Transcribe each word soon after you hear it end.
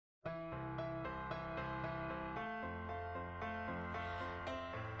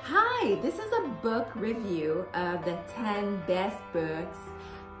Hi, this is a book review of the 10 best books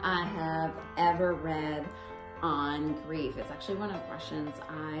I have ever read on grief. It's actually one of the questions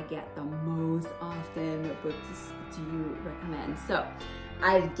I get the most often. What books do you recommend? So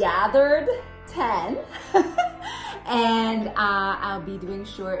I've gathered 10 and I'll be doing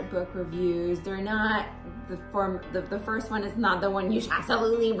short book reviews. They're not, the first one is not the one you should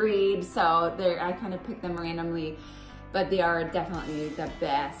absolutely read, so I kind of pick them randomly. But they are definitely the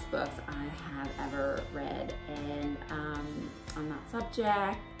best books I have ever read and on that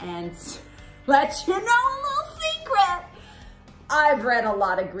subject. And let you know a little secret, I've read a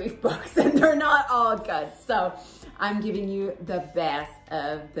lot of grief books and they're not all good. So I'm giving you the best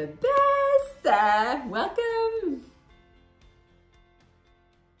of the best. Welcome.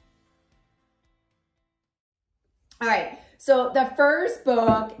 All right. So the first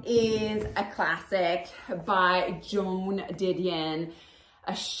book is a classic by Joan Didion,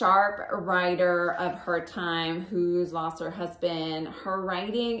 a sharp writer of her time who's lost her husband. Her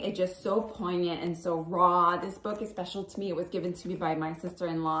writing is just so poignant and so raw. This book is special to me. It was given to me by my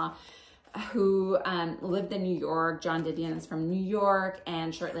sister-in-law who lived in New York. Joan Didion is from New York,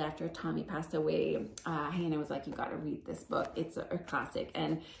 and shortly after Tommy passed away, Hannah was like, you gotta read this book. It's a classic.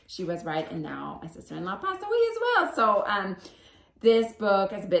 And she was right, and now my sister-in-law passed away as well. So this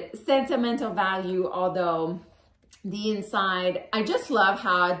book has a bit sentimental value, although the inside, I just love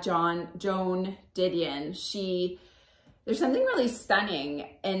how Joan Didion, there's something really stunning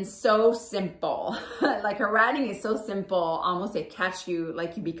and so simple. Like her writing is so simple, almost it catch you,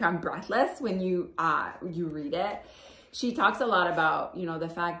 like you become breathless when you read it. She talks a lot about, you know, the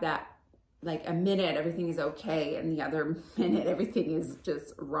fact that like a minute everything is okay and the other minute everything is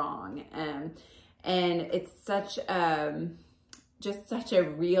just wrong. And it's such just such a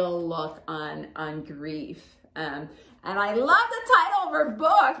real look on grief. And I love the title of her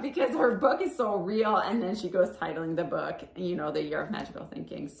book because her book is so real. And then she goes titling the book, you know, The Year of Magical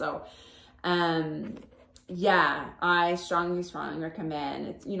Thinking. So, yeah, I strongly recommend.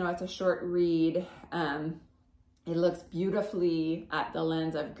 It's, you know, it's a short read. It looks beautifully at the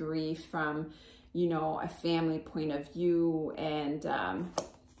lens of grief from, you know, a family point of view, and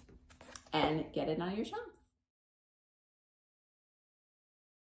get it on your shelf.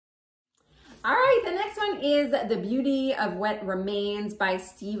 All right, the next one is The Beauty of What Remains by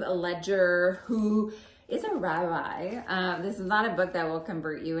Steve Ledger, who is a rabbi. This is not a book that will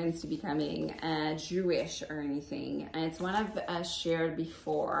convert you into becoming Jewish or anything. And it's one I've shared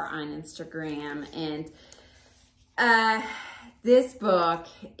before on Instagram. And this book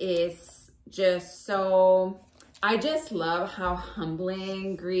is just so, I just love how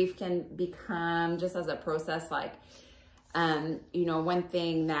humbling grief can become just as a process. Like, you know, one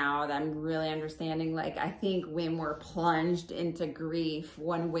thing now that I'm really understanding, like, I think when we're plunged into grief,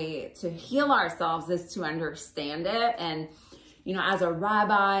 one way to heal ourselves is to understand it. And, you know, as a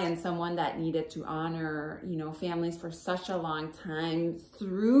rabbi and someone that needed to honor, you know, families for such a long time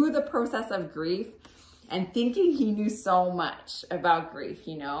through the process of grief, and thinking he knew so much about grief,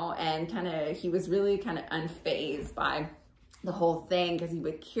 you know, and he was really kind of unfazed by the whole thing because he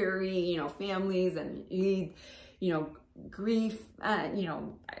would carry, you know, families and lead, you know, grief, you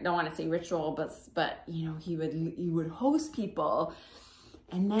know, I don't want to say ritual, but you know, he would host people,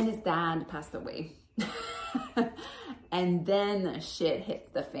 and then his dad passed away. And then the shit hits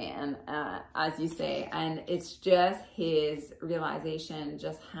the fan, as you say. And it's just his realization,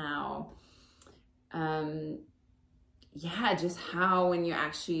 just how, yeah, just how when you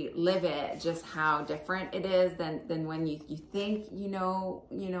actually live it, just how different it is than when you think you know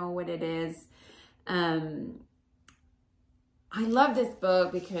what it is. I love this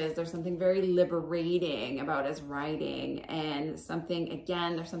book because there's something very liberating about his writing, and there's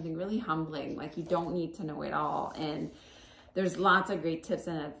something really humbling. Like, you don't need to know it all. And there's lots of great tips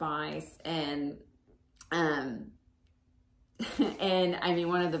and advice. And I mean,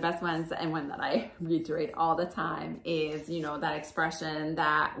 one of the best ones, and one that I reiterate all the time, is, you know, that expression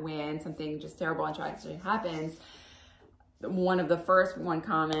that when something just terrible and tragic happens, one of the first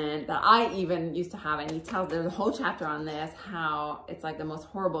comment that I even used to have, and he tells, there's a whole chapter on this, how it's like the most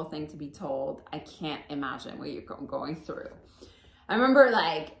horrible thing to be told. I can't imagine what you're going through. I remember,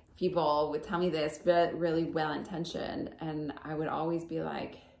 like, people would tell me this, but really well-intentioned, and I would always be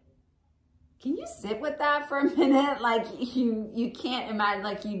like, can you sit with that for a minute? Like, you can't imagine,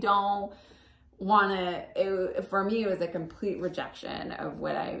 like, you don't want to, for me, it was a complete rejection of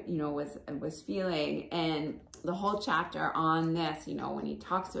what I, you know, was feeling. And the whole chapter on this, you know, when he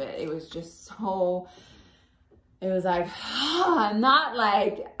talks to it, it was just so it was like, I'm not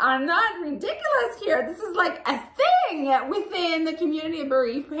ridiculous here. This is like a thing within the community of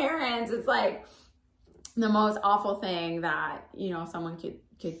bereaved parents. It's like the most awful thing that, you know, someone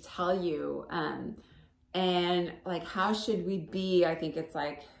could tell you. And like, how should we be? I think it's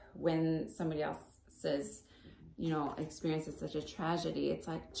like when somebody else says, you know, experiences such a tragedy, it's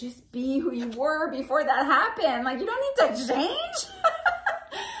like, just be who you were before that happened. Like, you don't need to change.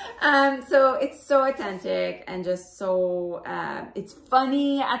 So it's so authentic and just so, it's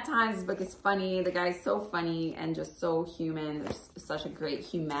funny at times. This book is funny. The guy's so funny and just so human. There's such a great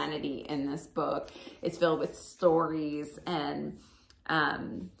humanity in this book. It's filled with stories. And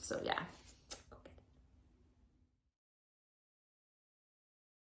so yeah.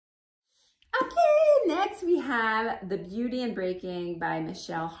 Okay, next we have The Beauty in Breaking by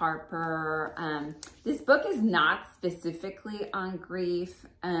Michelle Harper. This book is not specifically on grief,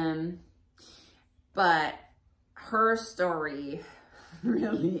 but her story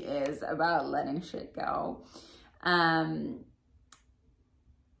really is about letting shit go. And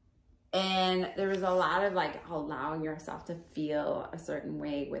there was a lot of like allowing yourself to feel a certain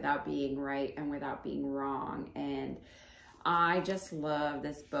way without being right and without being wrong. And I just love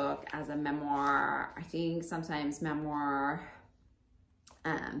this book as a memoir. I think sometimes memoir,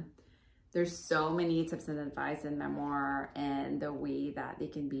 there's so many tips and advice in memoir and the way that they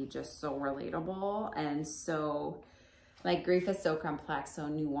can be just so relatable. And so like grief is so complex, so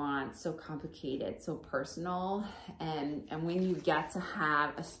nuanced, so complicated, so personal. And when you get to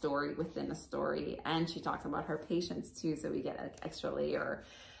have a story within a story, and she talks about her patients too, so we get an extra layer,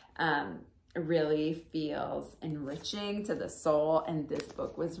 really feels enriching to the soul. And this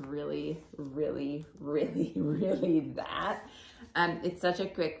book was really, really, really, really that. It's such a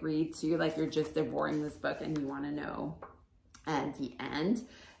quick read too, like you're just devouring this book and you want to know at the end.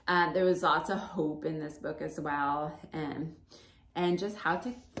 There was lots of hope in this book as well, and just how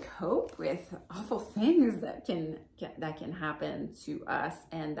to cope with awful things that can happen to us,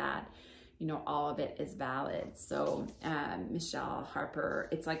 and that, you know, all of it is valid. So Michelle Harper,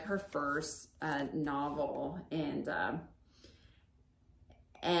 it's like her first novel, and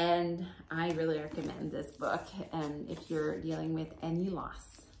I really recommend this book if you're dealing with any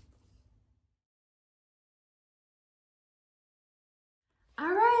loss. All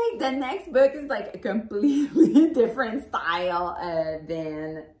right, the next book is like a completely different style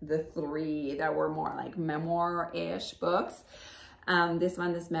than the three that were more like memoir-ish books. This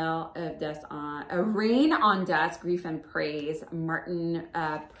one, The Smell of Dust on, Rain on Dust, Grief and Praise, Martin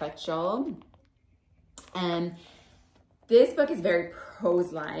Pretchell. And this book is very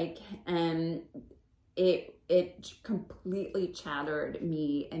prose-like, and it completely shattered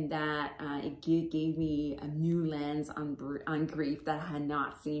me, and that it gave me a new lens on grief that I had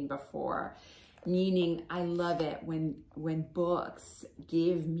not seen before. Meaning, I love it when books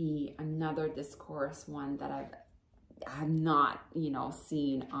give me another discourse, one that I have not, you know,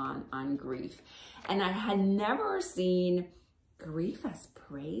 seen on grief. And I had never seen grief as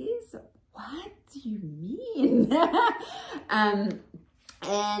praise. What do you mean?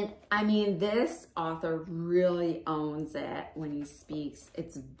 And I mean, this author really owns it when he speaks.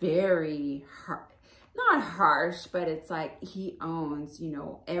 It's very hard, not harsh, but it's like he owns, you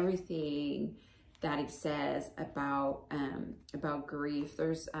know, everything that he says about grief.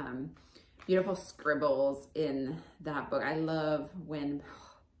 There's beautiful scribbles in that book. I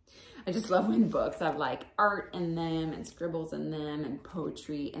just love when books have like art in them and scribbles in them and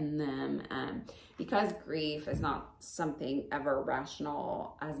poetry in them, because grief is not something ever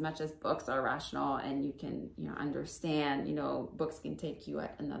rational as much as books are rational, and you can, you know, understand, you know, books can take you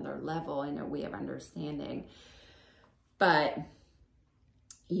at another level in a way of understanding. But,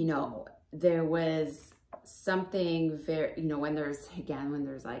 you know, there was something very, you know, when there's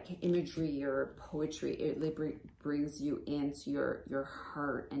like imagery or poetry, it really brings you into your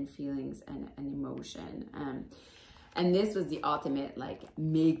heart and feelings and emotion. And this was the ultimate, like,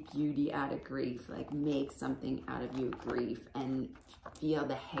 make beauty out of grief, like make something out of your grief and feel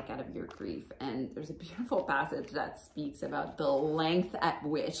the heck out of your grief. And there's a beautiful passage that speaks about the length at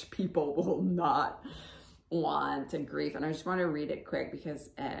which people will not want to grieve. And I just want to read it quick because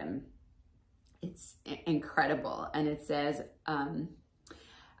it's incredible. And it says,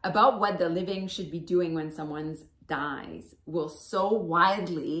 about what the living should be doing when someone dies will so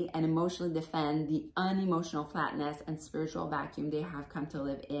widely and emotionally defend the unemotional flatness and spiritual vacuum they have come to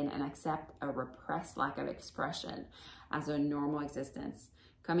live in, and accept a repressed lack of expression as a normal existence,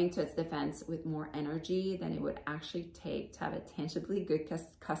 coming to its defense with more energy than it would actually take to have a tangibly good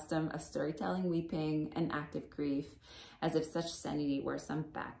custom of storytelling, weeping, and active grief, as if such sanity were some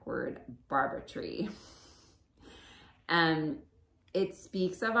backward barbarity. It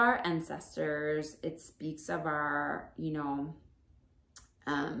speaks of our ancestors. It speaks of our, you know,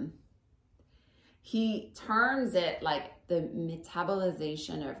 he terms it like the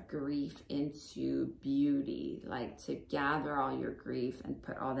metabolization of grief into beauty, like to gather all your grief and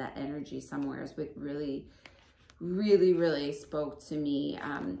put all that energy somewhere is what really, really, really spoke to me.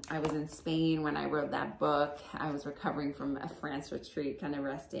 I was in Spain when I wrote that book. I was recovering from a France retreat, kind of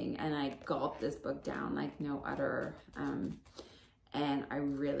resting, and I gulped this book down like no other. And I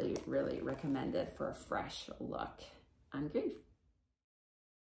really, really recommend it for a fresh look on grief.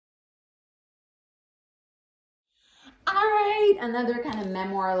 All right, another kind of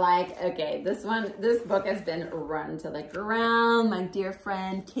memoir like, okay, this book has been run to the ground. My dear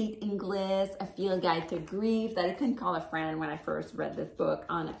friend, Kate Inglis, A Field Guide to Grief, that I couldn't call a friend when I first read this book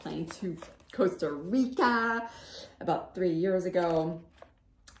on a plane to Costa Rica about 3 years ago.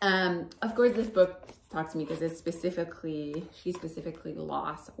 Of course, this book talks to me because she specifically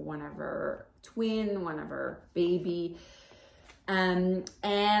lost one of her baby. And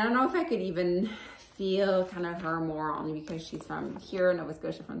I don't know if I could even feel kind of her more, only because she's from here in Nova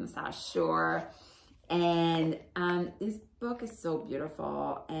Scotia, from the South Shore. And this book is so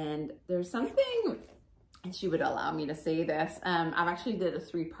beautiful. And there's something, and she would allow me to say this, I've actually did a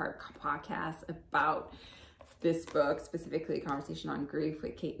 3-part podcast about this book, specifically a conversation on grief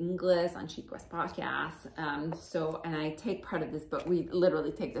with Kate Inglis on Chic West podcast. And I take part of this book. We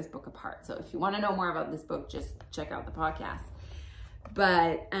literally take this book apart. So if you want to know more about this book, just check out the podcast.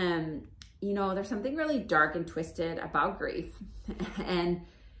 But, you know, there's something really dark and twisted about grief. And,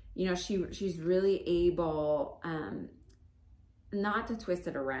 you know, she's really able, not to twist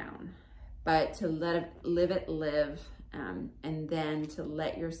it around, but to live it, and then to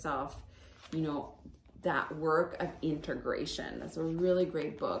let yourself, you know, that work of integration. That's a really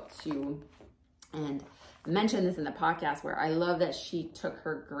great book too. And I mentioned this in the podcast where I love that she took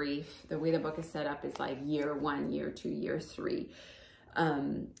her grief. The way the book is set up is like year 1, year 2, year 3,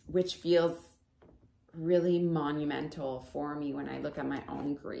 which feels really monumental for me when I look at my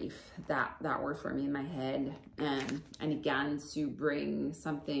own grief. That worked for me in my head. And again, to bring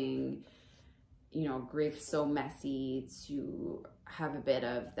something, you know, grief so messy, to have a bit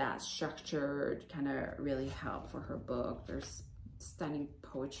of that structured kind of really help for her book. There's stunning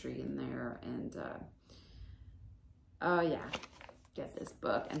poetry in there. And oh yeah, get this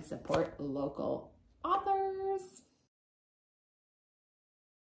book and support local authors.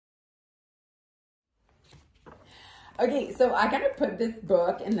 Okay, so I kind of put this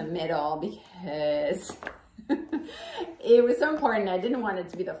book in the middle because it was so important. I didn't want it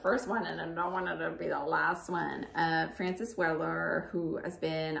to be the first one, and I don't want it to be the last one. Francis Weller, who has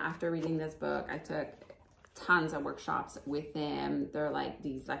been, after reading this book, I took tons of workshops with him. They're like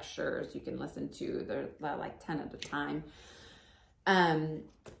these lectures you can listen to. They're like 10 at a time.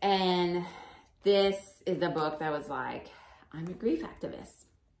 And this is the book that was like, I'm a grief activist.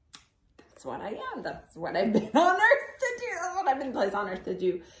 That's what I am. That's what I've been on earth to do. That's what I've been placed on earth to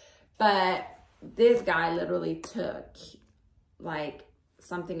do. But this guy literally took like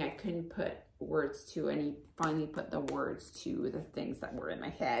something I couldn't put words to, and he finally put the words to the things that were in my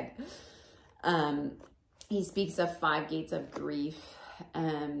head. He speaks of 5 gates of grief.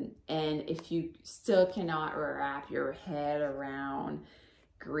 And if you still cannot wrap your head around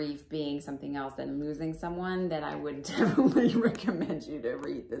grief being something else than losing someone, then I would definitely recommend you to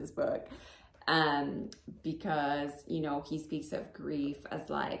read this book. Because, you know, he speaks of grief as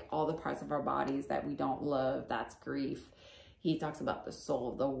like all the parts of our bodies that we don't love, that's grief. He talks about the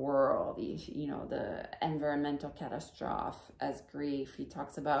soul of the world, you know, the environmental catastrophe as grief. He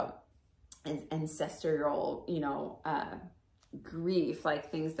talks about ancestral, you know, grief, like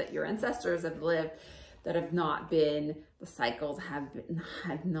things that your ancestors have lived that have not been, the cycles have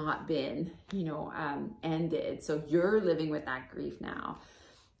not been, you know, ended. So you're living with that grief now.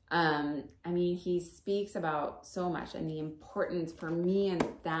 I mean, he speaks about so much, and the importance for me, and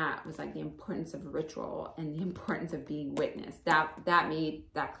that was like the importance of ritual and the importance of being witnessed. That made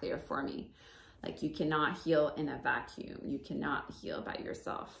that clear for me. Like, you cannot heal in a vacuum. You cannot heal by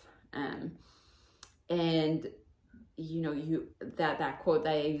yourself. And you know, that quote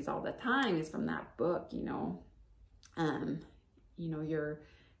that I use all the time is from that book, you know,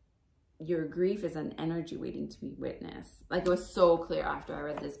 your grief is an energy waiting to be witnessed. Like, it was so clear after I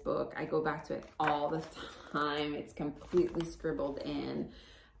read this book. I go back to it all the time. It's completely scribbled in.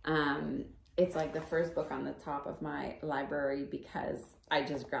 It's like the first book on the top of my library because I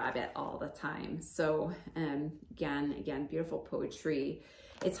just grab it all the time. So again, beautiful poetry.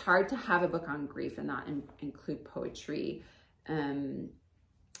 It's hard to have a book on grief and not include poetry.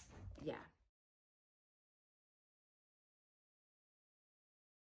 Yeah.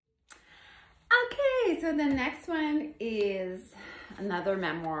 Okay, so the next one is another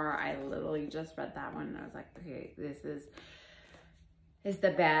memoir. I literally just read that one and I was like, okay, this is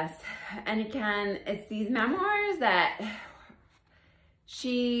the best. And it's these memoirs that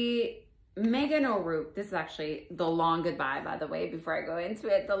Megan O'Rourke, this is actually The Long Goodbye, by the way, before I go into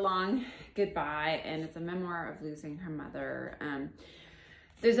it, The Long Goodbye, and it's a memoir of losing her mother.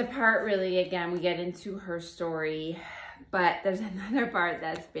 There's a part, really, again, we get into her story, but there's another part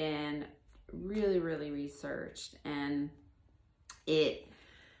that's been really, really researched, and it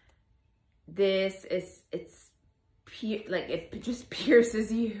just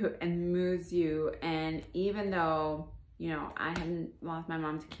pierces you and moves you. And even though, you know, I haven't lost my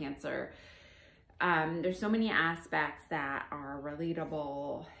mom to cancer, there's so many aspects that are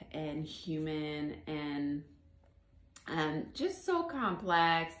relatable and human and just so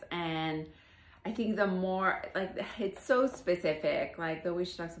complex. And I think the more, like, it's so specific, like the way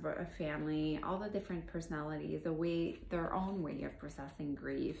she talks about a family, all the different personalities, their own way of processing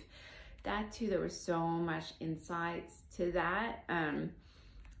grief. That too, there was so much insights to that.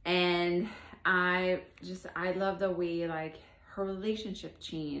 And I love the way, like, her relationship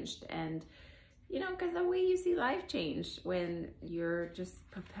changed, and, you know, because the way you see life change when you're just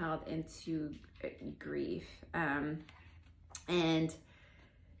propelled into grief. And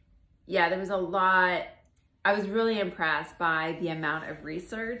yeah, there was a lot. I was really impressed by the amount of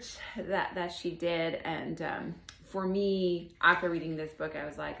research that she did. And for me, after reading this book, I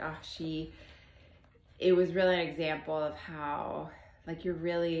was like, oh, it was really an example of how, like, you're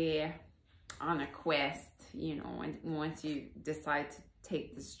really on a quest, you know, and once you decide to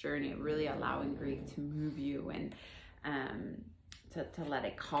take this journey, really allowing grief to move you and to let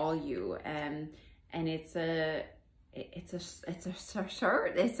it call you. And it's a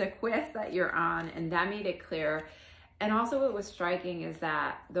quest that you're on, and that made it clear. And also what was striking is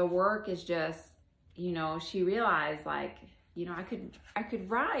that the work is just, you know, she realized, like, you know, I could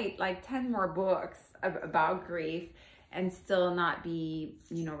write like 10 more books about grief and still not be,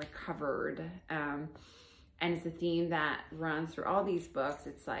 you know, recovered. And it's a theme that runs through all these books.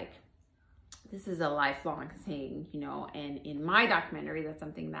 It's like, this is a lifelong thing, you know. And in my documentary, that's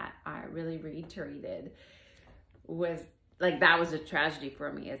something that I really reiterated, was like, that was a tragedy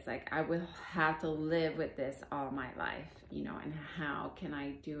for me. It's like, I will have to live with this all my life, you know, and how can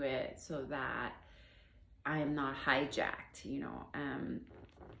I do it so that I am not hijacked, you know.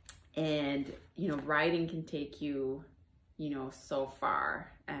 And, you know, writing can take you, you know, so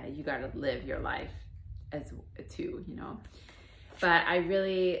far. You got to live your life as too, you know. But I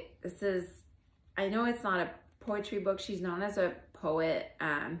know it's not a poetry book. She's known as a poet,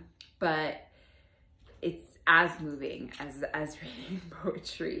 but it's as moving as reading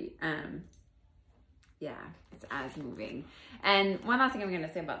poetry. Yeah, it's as moving. And one last thing I'm going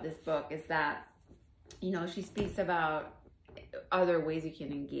to say about this book is that, you know, she speaks about other ways you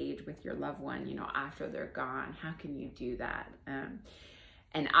can engage with your loved one, you know, after they're gone. How can you do that?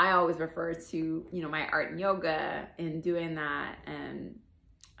 And I always refer to, you know, my art and yoga and doing that. And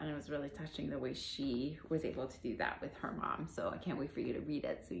it was really touching the way she was able to do that with her mom. So I can't wait for you to read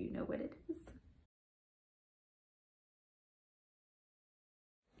it so you know what it is.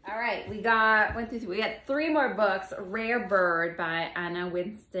 All right, we got 3 more books. Rare Bird by Anna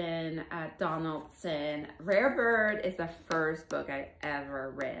Winston Donaldson. Rare Bird is the first book I ever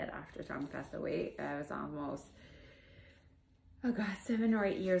read after Tom passed away. I was almost, oh God, 7 or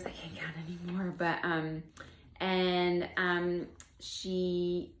 8 years. I can't count anymore. But Anna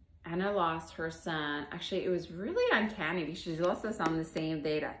lost her son. Actually, it was really uncanny because she lost us on the same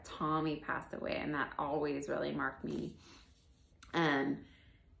day that Tommy passed away, and that always really marked me.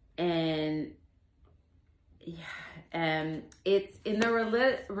 And yeah, it's in the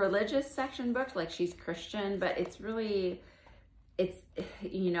religious section book, like she's Christian, but it's,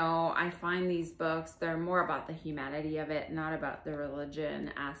 you know, I find these books, they're more about the humanity of it, not about the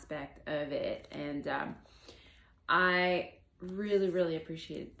religion aspect of it. And I really, really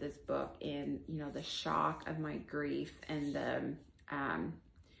appreciated this book in, you know, the shock of my grief and the,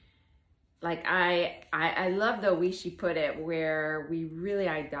 like, I love the way she put it, where we really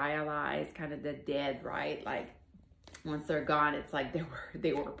idealize kind of the dead, right? Like, once they're gone, it's like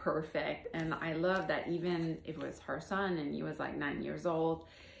they were perfect. And I love that even if it was her son and he was like 9 years old,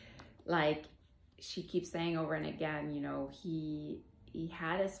 like, she keeps saying over and again, you know, he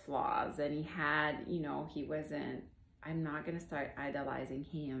had his flaws, and he had, you know, I'm not going to start idolizing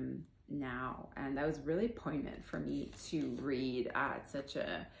him now. And that was really poignant for me to read at such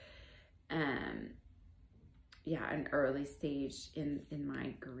a, yeah, an early stage in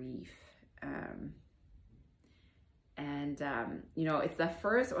my grief. And, you know, it's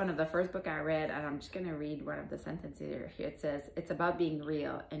one of the first book I read, and I'm just going to read one of the sentences here. It says, it's about being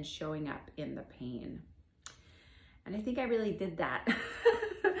real and showing up in the pain. And I think I really did that.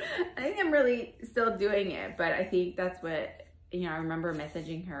 I think I'm really still doing it, but I think that's what, you know, I remember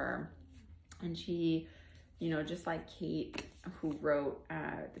messaging her, and she, you know, just like Kate, who wrote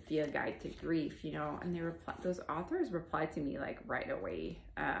the Field Guide to Grief, you know, and those authors replied to me like right away.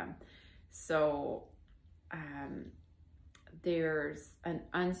 There's an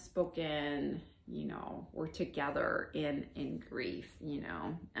unspoken, you know, we're together in grief, you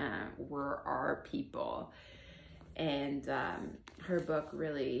know, we're our people. And her book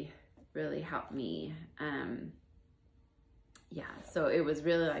really helped me. Yeah, so it was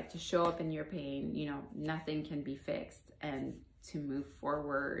really like to show up in your pain, you know, nothing can be fixed, and to move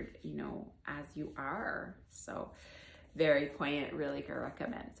forward, you know, as you are. So very poignant, really could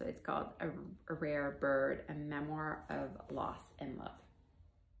recommend. So it's called A Rare Bird, a memoir of loss and love.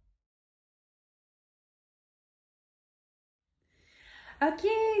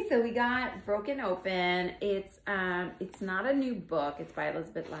 Okay, so we got Broken Open. It's not a new book. It's by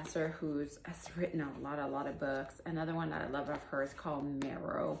Elizabeth Lesser, who has written a lot of books. Another one that I love of hers called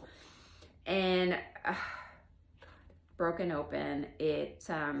Marrow. And Broken Open,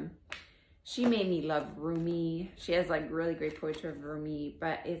 she made me love Rumi. She has like really great poetry of Rumi,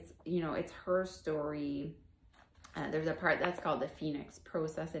 but it's, you know, it's her story. There's a part that's called the Phoenix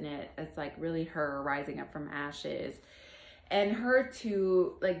Process in it. It's like really her rising up from ashes. And her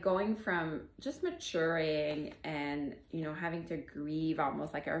to like going from just maturing and, you know, having to grieve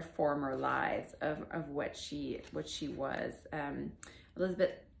almost like our former lives of what she was.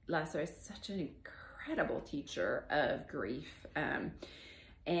 Elizabeth Lesser is such an incredible teacher of grief,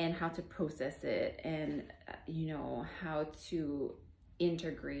 and how to process it, and, you know, how to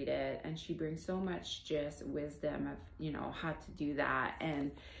integrate it. And she brings so much just wisdom of, you know, how to do that.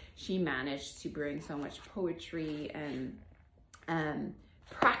 And she managed to bring so much poetry and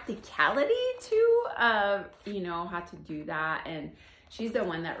practicality to, you know, how to do that. And she's the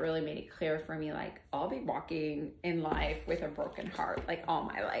one that really made it clear for me, like, I'll be walking in life with a broken heart, like all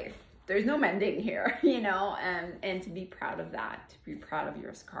my life. There's no mending here, you know, and to be proud of that, to be proud of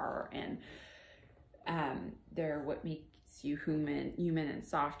your scar, and they're what makes you human and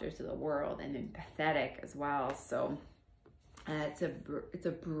softer to the world, and empathetic as well. So it's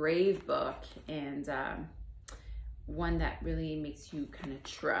a brave book, and one that really makes you kind of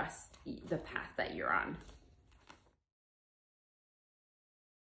trust the path that you're on.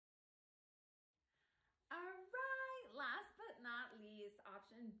 All right, last but not least,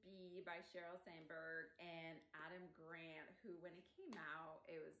 option B by Sheryl Sandberg and Adam Grant, who when it came out,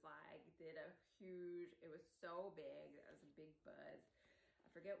 it was like, it was so big. It was a big buzz. I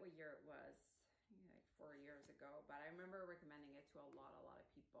forget what year it was, like 4 years ago, but I remember recommending it to a lot of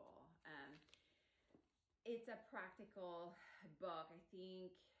people. It's a practical book. I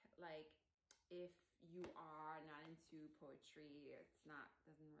think, like, if you are not into poetry,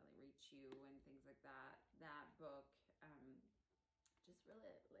 doesn't really reach you and things like that, that book just really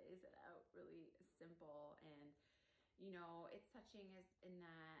lays it out really simple. And, you know, it's touching as in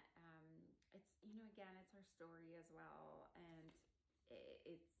that it's, you know, again, it's her story as well. And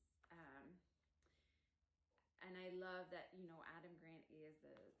it's and I love that, you know, Adam Grant is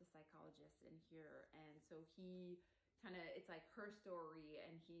the psychologist in here. And so he kind of, it's like her story,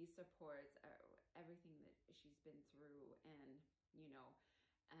 and he supports everything that she's been through. And, you know,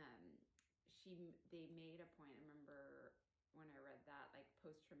 they made a point, I remember when I read that, like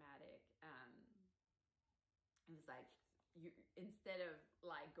post-traumatic, it was like, instead of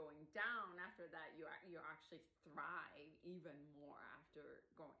like going down after that, you actually thrive even more after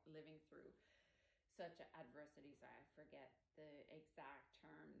living through such adversity. So I forget the exact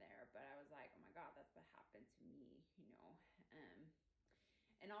term there, but I was like, oh my God, that's what happened to me, you know.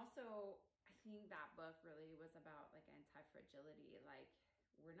 And also, I think that book really was about like anti-fragility. Like,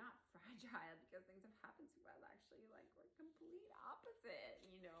 we're not fragile because things have happened to us. Actually, like, we're complete opposite,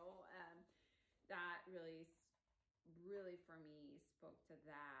 you know. That really for me spoke to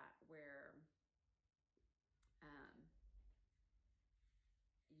that, where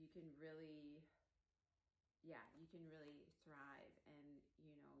you can really thrive, and,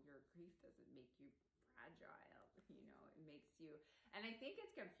 you know, your grief doesn't make you fragile, you know, it makes you, and I think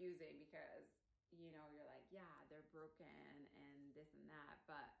it's confusing because, you know, you're like, yeah, they're broken and this and that,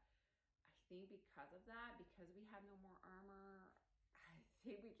 but I think because of that, because we have no more armor, I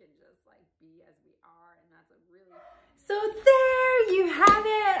think we can just like be as we are, and that's a really so there you have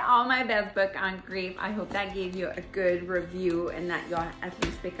it, all my best book on grief. I hope that gave you a good review, and that you'll at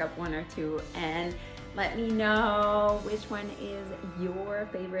least pick up one or two. And Let me know which one is your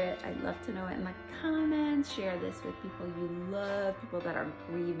favorite. I'd love to know it in the comments. Share this with people you love, people that are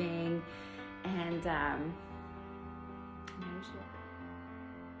grieving. And I wish you